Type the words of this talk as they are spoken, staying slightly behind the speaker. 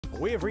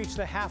We have reached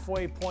the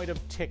halfway point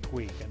of Tick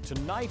Week, and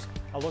tonight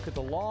a look at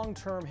the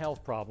long-term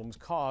health problems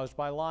caused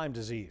by Lyme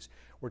disease.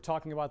 We're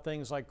talking about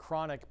things like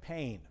chronic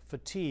pain,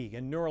 fatigue,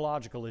 and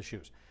neurological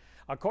issues.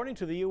 According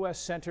to the U.S.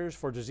 Centers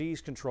for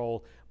Disease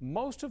Control,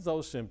 most of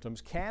those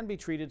symptoms can be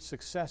treated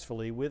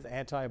successfully with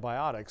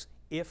antibiotics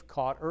if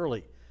caught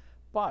early.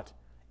 But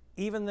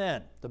even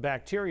then, the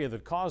bacteria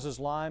that causes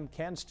Lyme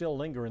can still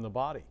linger in the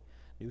body.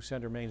 News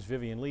Center Maine's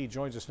Vivian Lee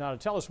joins us now to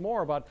tell us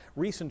more about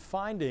recent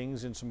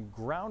findings in some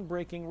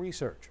groundbreaking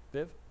research.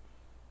 Viv?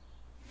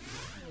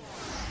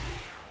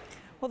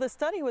 Well, the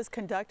study was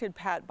conducted,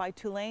 Pat, by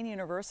Tulane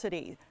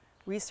University.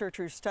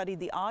 Researchers studied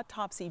the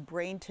autopsy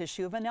brain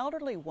tissue of an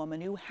elderly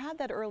woman who had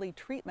that early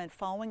treatment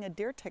following a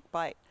deer tick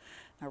bite.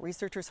 Now,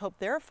 researchers hope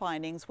their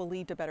findings will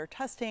lead to better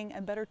testing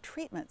and better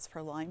treatments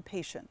for Lyme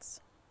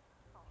patients.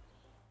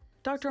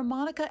 Dr.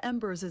 Monica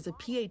Embers is a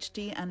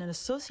PhD and an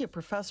associate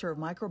professor of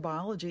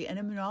microbiology and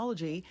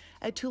immunology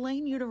at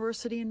Tulane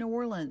University in New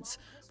Orleans.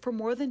 For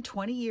more than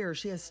 20 years,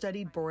 she has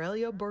studied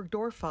Borrelia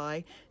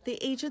burgdorferi, the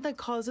agent that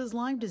causes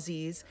Lyme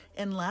disease,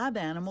 in lab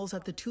animals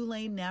at the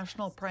Tulane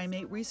National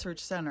Primate Research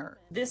Center.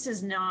 This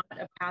is not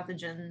a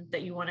pathogen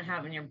that you want to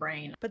have in your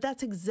brain. But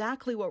that's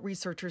exactly what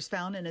researchers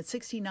found in a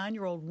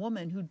 69-year-old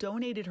woman who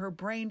donated her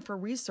brain for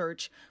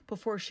research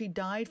before she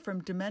died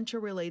from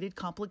dementia-related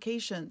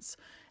complications.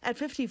 At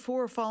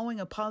 54,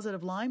 following a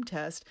positive Lyme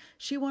test,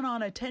 she went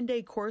on a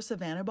 10-day course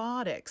of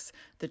antibiotics.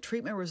 The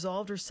treatment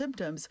resolved her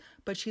symptoms,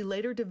 but she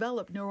later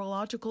developed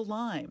neurological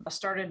Lyme. I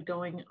started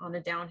going on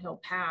a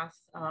downhill path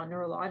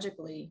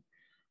neurologically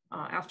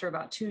after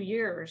about 2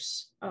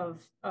 years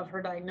of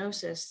her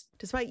diagnosis.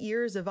 Despite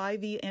years of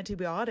IV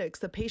antibiotics,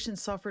 the patient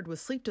suffered with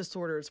sleep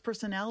disorders,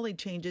 personality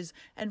changes,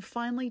 and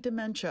finally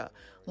dementia.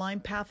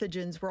 Lyme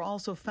pathogens were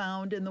also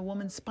found in the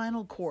woman's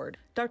spinal cord.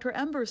 Dr.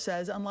 Ember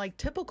says, unlike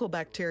typical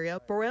bacteria,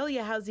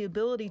 Borrelia has the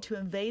ability to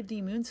invade the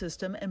immune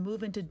system and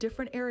move into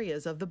different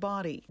areas of the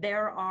body.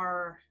 There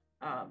are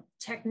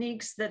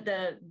techniques that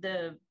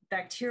the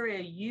bacteria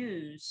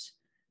use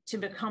to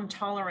become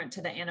tolerant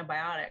to the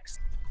antibiotics.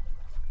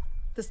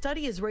 The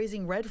study is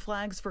raising red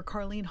flags for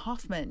Carlene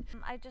Hoffman.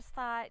 I just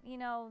thought,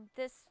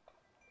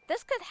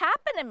 this could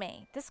happen to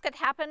me. This could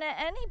happen to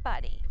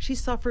anybody. She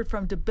suffered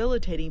from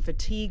debilitating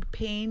fatigue,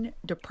 pain,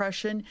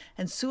 depression,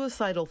 and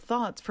suicidal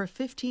thoughts for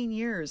 15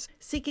 years,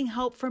 seeking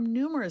help from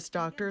numerous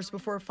doctors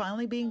before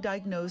finally being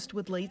diagnosed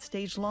with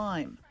late-stage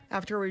Lyme.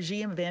 After a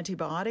regime of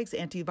antibiotics,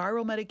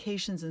 antiviral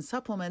medications, and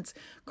supplements,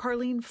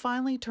 Carlene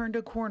finally turned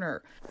a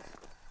corner.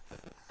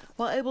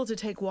 While able to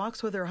take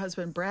walks with her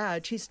husband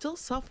Brad, she still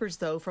suffers,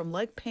 though, from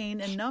leg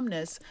pain and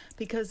numbness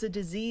because the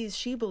disease,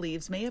 she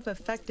believes, may have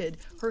affected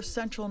her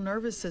central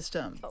nervous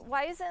system.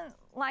 Why isn't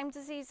Lyme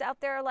disease out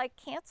there like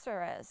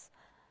cancer is?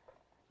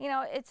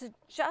 It's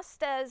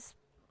just as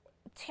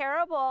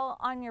terrible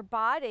on your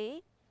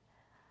body.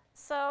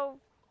 So,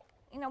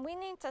 we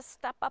need to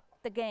step up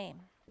the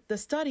game. The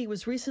study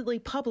was recently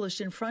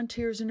published in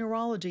Frontiers in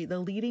Neurology, the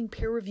leading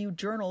peer-reviewed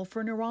journal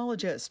for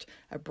neurologists,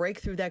 a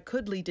breakthrough that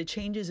could lead to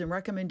changes in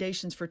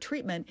recommendations for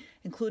treatment,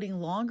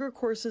 including longer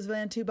courses of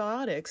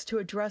antibiotics to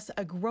address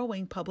a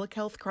growing public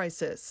health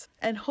crisis,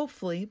 and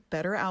hopefully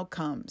better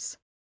outcomes.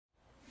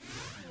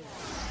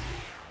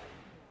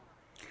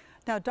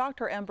 Now,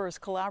 Dr. Embers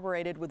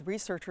collaborated with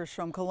researchers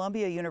from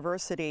Columbia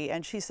University,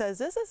 and she says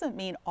this doesn't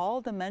mean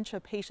all dementia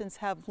patients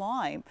have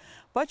Lyme,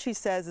 but she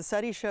says the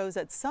study shows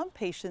that some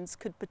patients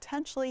could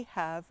potentially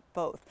have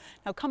both.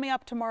 Now, coming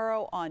up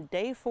tomorrow on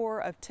day 4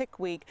 of Tick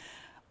Week,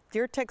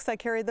 deer ticks that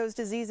carry those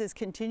diseases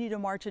continue to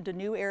march into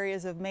new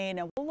areas of Maine,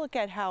 and we'll look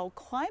at how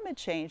climate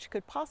change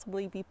could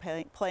possibly be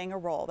playing a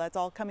role. That's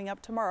all coming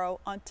up tomorrow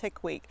on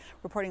Tick Week.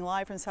 Reporting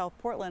live from South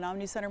Portland, I'm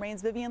News Center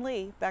Maine's Vivian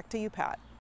Lee. Back to you, Pat.